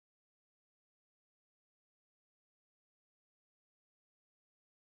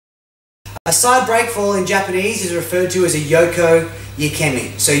A side breakfall in Japanese is referred to as a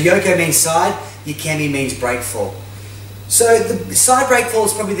𝗦𝗢𝗗𝗦𝗢𝗓. So yoko means side, ukemi means breakfall. So the side breakfall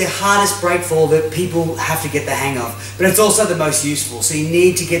is probably the hardest breakfall that people have to get the hang of, but it's also the most useful. So you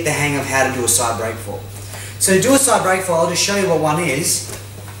need to get the hang of how to do a side breakfall. So to do a side breakfall, I'll just show you what one is.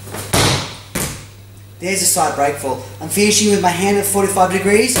 There's a side breakfall. I'm finishing with my hand at 45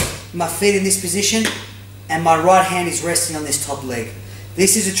 degrees, my feet in this position, and my right hand is resting on this top leg.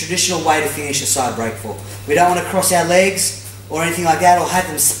 This is a traditional way to finish a side breakfall. We don't want to cross our legs or anything like that, or have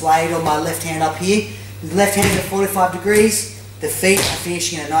them splayed on my left hand up here. The left hand at 45 degrees, the feet are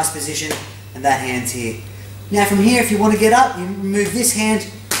finishing in a nice position, and that hand's here. Now from here, if you want to get up, you move this hand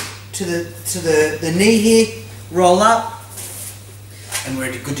to the knee here, roll up, and we're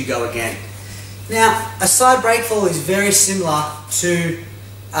good to go again. Now, a side breakfall is very similar to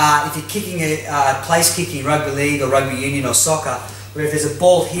if you're kicking a place kicking rugby league or rugby union or soccer, where if there's a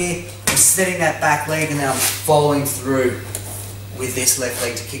ball here, I'm setting that back leg and then I'm following through with this left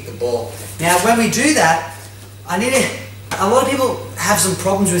leg to kick the ball. Now when we do that, a lot of people have some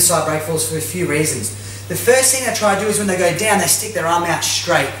problems with side breakfalls for a few reasons. The first thing they try to do is when they go down, they stick their arm out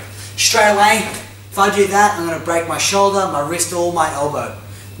straight. Straight away, if I do that, I'm going to break my shoulder, my wrist or my elbow.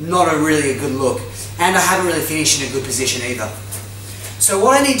 Not really a good look. And I haven't really finished in a good position either. So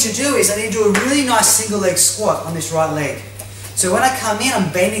what I need to do is I need to do a really nice single leg squat on this right leg. So when I come in, I'm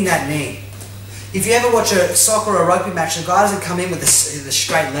bending that knee. If you ever watch a soccer or a rugby match, the guy doesn't come in with the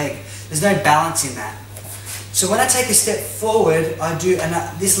straight leg. There's no balance in that. So when I take a step forward, I do, and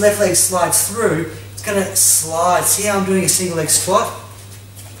this left leg slides through, it's going to slide. See how I'm doing a single leg squat?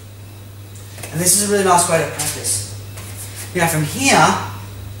 And this is a really nice way to practice. Now from here,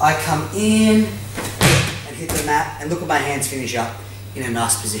 I come in and hit the mat, and look at my hands finish up in a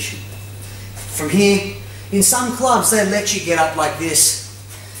nice position. From here, in some clubs, they let you get up like this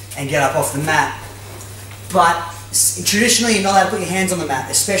and get up off the mat. But traditionally, you're not allowed to put your hands on the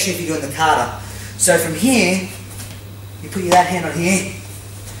mat, especially if you're doing the kata. So from here, you put that hand on here,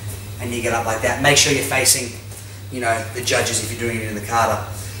 and you get up like that. Make sure you're facing, the judges if you're doing it in the kata.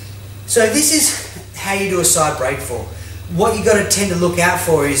 So this is how you do a side breakfall. What you've got to tend to look out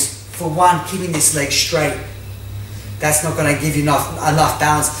for is, for one, keeping this leg straight. That's not going to give you enough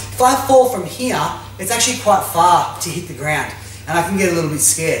balance. If I fall from here, it's actually quite far to hit the ground, and I can get a little bit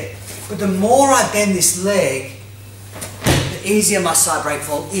scared. But the more I bend this leg, the easier my side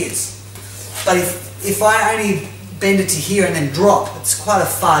breakfall is. But if I only bend it to here and then drop, it's quite a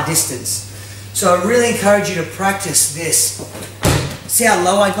far distance. So I really encourage you to practice this. See how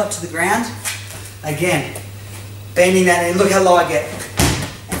low I got to the ground? Again, bending that, and look how low I get.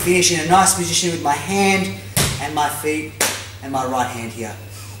 And finish in a nice position with my hand and my feet and my right hand here.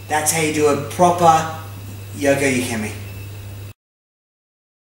 That's how you do a proper 𝗦𝗢𝗗𝗦𝗢𝗓𝗦.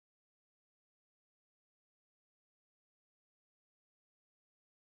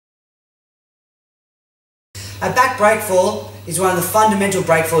 A back breakfall is one of the fundamental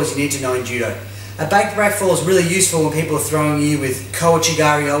breakfalls you need to know in judo. A back breakfall is really useful when people are throwing you with 𝗦𝗘𝗏𝗧𝗧,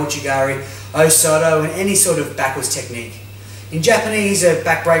 𝗦𝗘𝗏𝗧𝗧, 𝗦𝗏𝗧𝗧, and any sort of backwards technique. In Japanese, a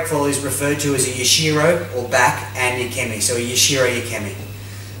back breakfall is referred to as a yashiro, or back, and ukemi, so a yashiro ukemi.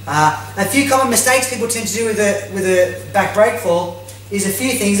 A few common mistakes people tend to do with a back breakfall is a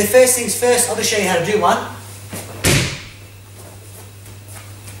few things. The first things first, I'll just show you how to do one.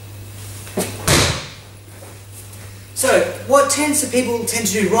 So, what people tend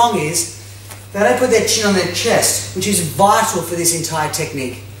to do wrong is they don't put their chin on their chest, which is vital for this entire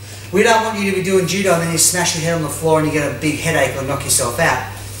technique. We don't want you to be doing judo and then you smash your head on the floor and you get a big headache or knock yourself out.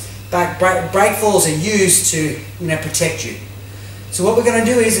 But breakfalls are used to, protect you. So what we're going to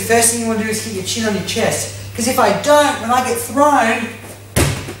do is, the first thing you want to do is hit your chin on your chest. Because if I don't, when I get thrown,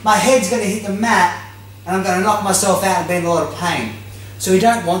 my head's going to hit the mat and I'm going to knock myself out and be in a lot of pain. So we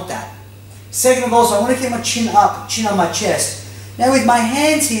don't want that. Second of all, so I want to keep my chin up, chin on my chest. Now with my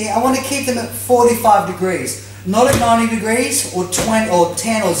hands here, I want to keep them at 45 degrees. Not at 90 degrees or 20 or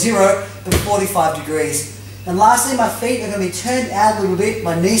 10 or 0, but 45 degrees. And lastly, my feet are going to be turned out a little bit,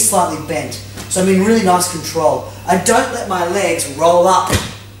 my knees slightly bent. So I'm in really nice control. I don't let my legs roll up,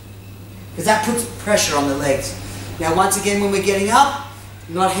 because that puts pressure on the legs. Now once again, when we're getting up,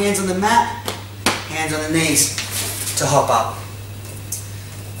 not hands on the mat, hands on the knees to hop up.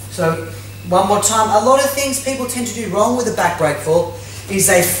 So one more time, a lot of things people tend to do wrong with the back breakfall is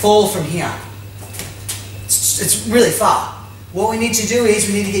they fall from here. It's really far. What we need to do is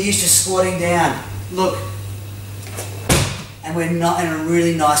we need to get used to squatting down. Look. And we're not in a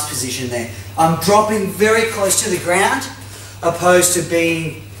really nice position there. I'm dropping very close to the ground, opposed to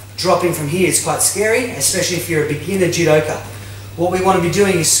dropping from here. It's quite scary, especially if you're a beginner judoka. what we want to be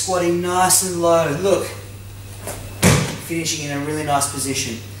doing is squatting nice and low. Look, finishing in a really nice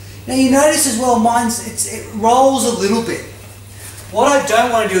position. Now you notice as well, it rolls a little bit. What I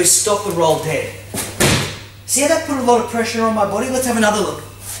don't want to do is stop the roll dead. See how that put a lot of pressure on my body? Let's have another look.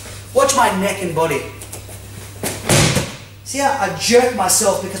 Watch my neck and body. See how I jerk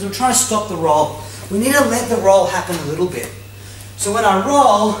myself because I'm trying to stop the roll. We need to let the roll happen a little bit. So when I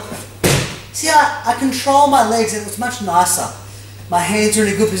roll, see how I control my legs and it's much nicer. My hands are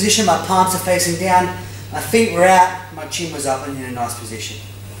in a good position, my palms are facing down, my feet were out, my chin was up and in a nice position.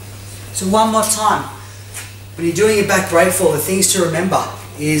 So one more time. When you're doing your back breakfall, the things to remember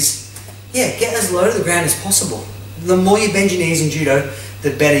is, get as low to the ground as possible. The more you bend your knees in judo,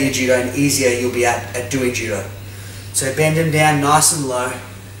 the better your judo and easier you'll be at doing judo. So bend them down nice and low,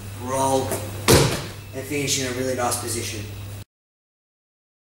 roll, and finish in a really nice position.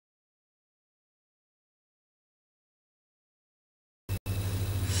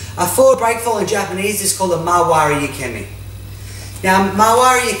 A forward breakfall in Japanese is called a 𝗦𝗢𝗖𝗓𝗦𝗢𝗓. Now,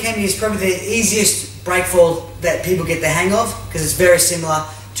 𝗦𝗢𝗖𝗓𝗓𝗦 is probably the easiest breakfall that people get the hang of because it's very similar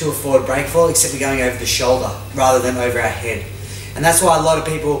to a forward breakfall, except we're going over the shoulder rather than over our head. And that's why a lot of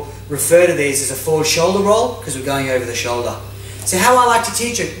people refer to these as a forward shoulder roll because we're going over the shoulder. So how I like to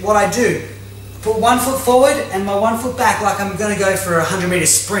teach it, what I do, put one foot forward and my one foot back like I'm going to go for a 100-meter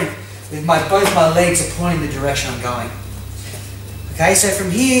sprint with both my legs are pointing the direction I'm going. Okay, so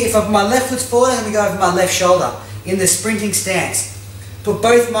from here, if my left foot's forward, I'm going to go over my left shoulder in the sprinting stance. Put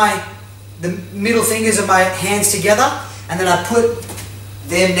both the middle fingers of my hands together and then I put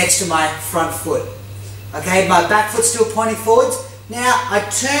them next to my front foot. Okay, my back foot's still pointing forwards. Now I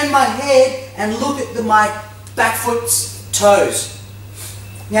turn my head and look at my back foot's toes.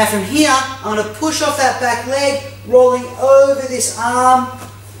 Now from here, I'm going to push off that back leg, rolling over this arm,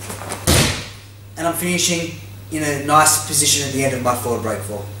 and I'm finishing in a nice position at the end of my forward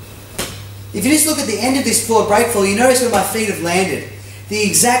breakfall. If you just look at the end of this forward breakfall, you notice where my feet have landed. The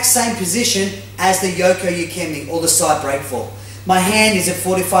exact same position as the ukemi, or the side breakfall. My hand is at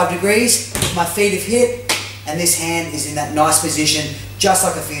 45 degrees, my feet have hit, and this hand is in that nice position, just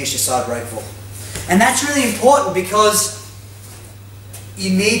like I finished a side breakfall. And that's really important because you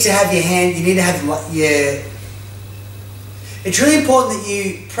need to have your hand, it's really important that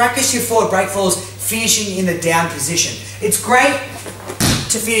you practice your forward breakfalls finishing in the down position. It's great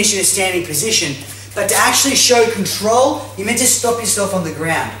to finish in a standing position, but to actually show control, you're meant to stop yourself on the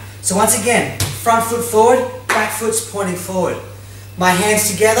ground. So once again, front foot forward, back foot's pointing forward. My hands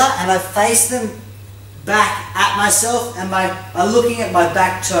together and I face them back at myself and I'm looking at my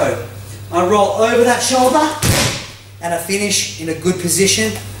back toe. I roll over that shoulder and I finish in a good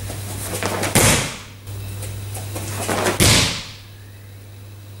position.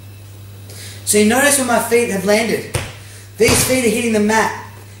 So you notice where my feet have landed. These feet are hitting the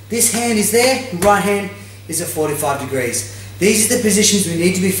mat. This hand is there, right hand is at 45 degrees. These are the positions we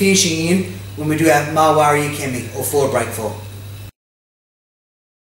need to be finishing in when we do our 𝗦𝗢𝗖𝗓𝗦𝗢𝗓 or forward breakfall.